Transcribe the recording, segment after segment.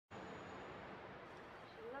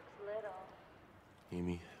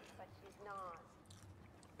Amy.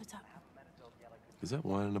 What's up? Is that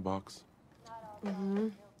wine in the box? Mm-hmm.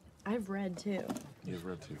 I've read too. Yeah, I've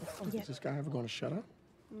read too. Is this guy ever going to shut up?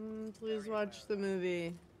 Please watch the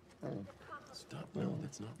movie. Stop. No,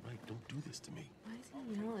 that's not right. Don't do this to me. Why is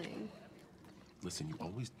he yelling? Listen, you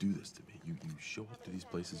always do this to me. You show up to these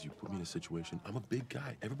places, you put me in a situation. I'm a big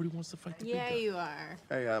guy. Everybody wants to fight the big guy. Yeah, you are.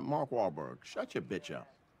 Hey, Mark Wahlberg, shut your bitch up.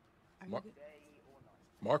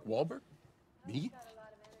 Mark Wahlberg? Me?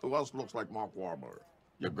 Who else looks like Mark Wahlberg?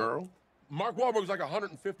 Your girl? Mark Wahlberg's like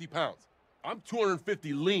 150 pounds. I'm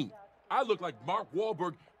 250 lean. I look like Mark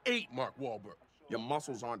Wahlberg ate Mark Wahlberg. Your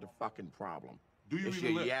muscles aren't the fucking problem. Do you It's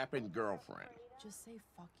even your live? yapping girlfriend. Just say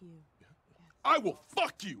fuck you. I will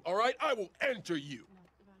fuck you, all right? I will enter you.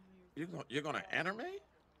 You're gonna enter me?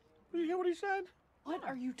 Did you hear what he said? What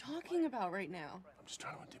are you talking about right now? I'm just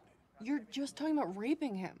trying to intimidate. You're just talking about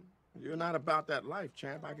raping him. You're not about that life,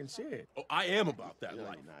 champ. I can see it. Oh, I am about that No,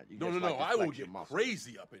 life. you're not. You No, just no, like to I will flex your get muscles.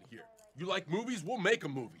 crazy up in here. You like movies? We'll make a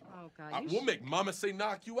movie. Oh, God. We'll make Mama Say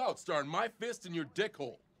Knock You Out, starring my fist in your dick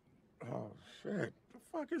hole. Oh, shit. The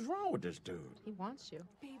fuck is wrong with this dude? He wants you.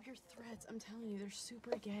 Babe, your threats, I'm telling you, they're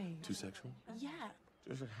super gay. Too sexual? Yeah.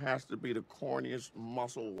 This has to be the corniest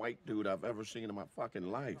muscle white dude I've ever seen in my fucking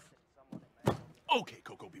life. Okay,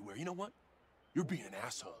 Coco Beware. You know what? You're being an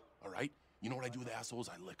asshole, all right? You know what I do with assholes?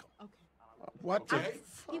 I lick them. Okay. What the Okay.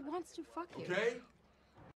 He wants to fuck you. Okay?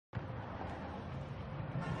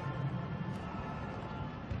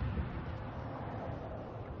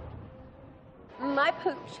 My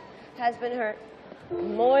pooch has been hurt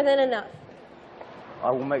more than enough. I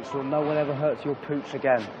will make sure no one ever hurts your pooch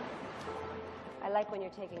again. I like when you're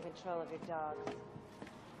taking control of your dog.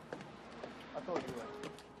 I thought you were.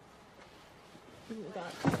 Oh my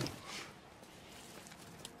God.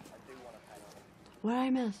 What did I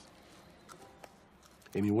miss?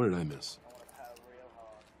 Amy, what did I miss?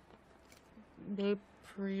 They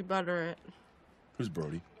pre-butter it. Who's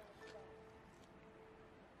Brody?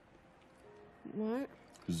 What?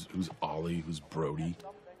 Who's Ollie? Who's Brody?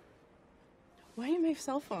 Why are you on my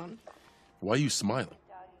cell phone? Why are you smiling?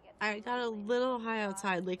 I got a little high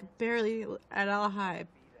outside, like barely at all high.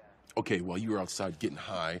 Okay, while you were outside getting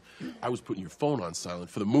high, I was putting your phone on silent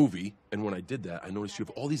for the movie, and when I did that, I noticed you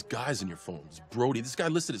have all these guys in your phone. It's Brody. This guy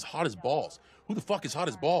listed as hot as balls. Who the fuck is hot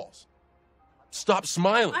as balls? Stop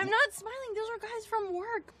smiling. I'm not smiling. Those are guys from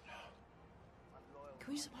work.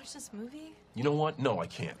 Can we just watch this movie? You know what? No, I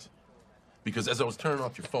can't. Because as I was turning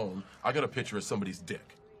off your phone, I got a picture of somebody's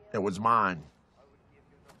dick. It was mine.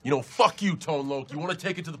 You know, fuck you, Tone Loc. You want to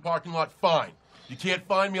take it to the parking lot? Fine. You can't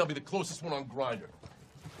find me, I'll be the closest one on Grindr.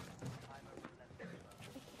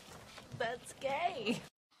 That's gay.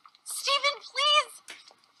 Steven, please!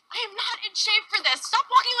 I am not in shape for this. Stop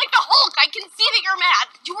walking like the Hulk. I can see that you're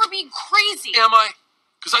mad. You are being crazy. Am I?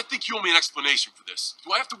 Because I think you owe me an explanation for this.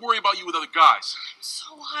 Do I have to worry about you with other guys? I'm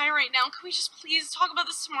so high right now. Can we just please talk about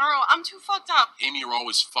this tomorrow? I'm too fucked up. Amy, you're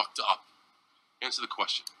always fucked up. Answer the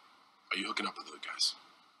question. Are you hooking up with other guys?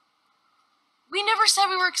 We never said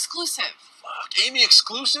we were exclusive. Fuck, Amy,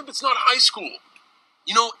 exclusive? It's not high school.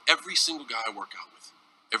 You know, every single guy I work out with,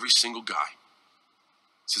 every single guy,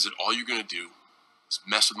 says that all you're gonna do is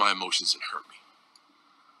mess with my emotions and hurt me.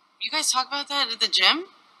 You guys talk about that at the gym?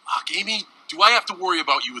 Fuck, Amy, do I have to worry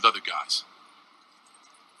about you with other guys?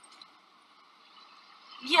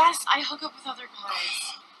 Yes, I hook up with other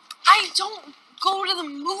guys. I don't go to the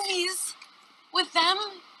movies with them.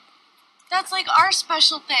 That's like our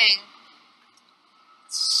special thing.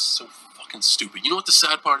 It's so fucking stupid. You know what the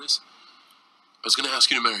sad part is? I was gonna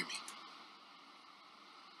ask you to marry me.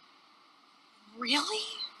 Really?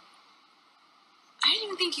 I didn't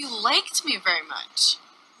even think you liked me very much.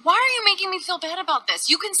 Why are you making me feel bad about this?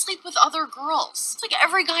 You can sleep with other girls. It's like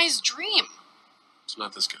every guy's dream. It's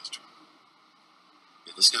not this guy's dream.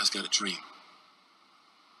 Yeah, this guy's got a dream.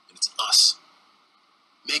 And it's us.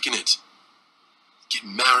 Making it.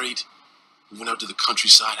 Getting married. Moving out to the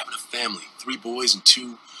countryside, having a family. 3 boys and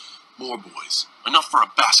 2 more boys. Enough for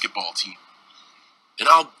a basketball team. And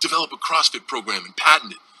I'll develop a CrossFit program and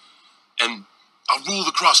patent it. And I'll rule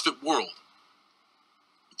the CrossFit world.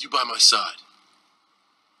 With you by my side.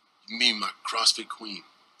 You be my CrossFit queen.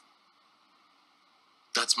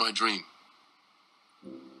 That's my dream.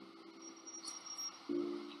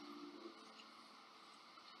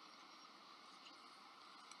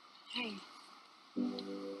 Hey.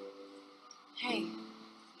 Hey.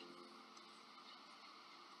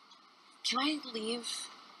 Can I leave?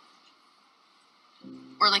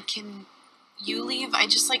 Or, like, can you leave? I'm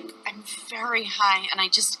very high, and I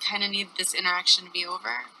just kind of need this interaction to be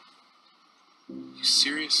over. You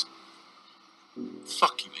serious?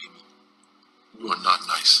 Fuck you, Amy. You are not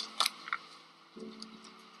nice.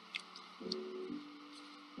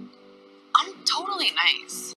 I'm totally nice.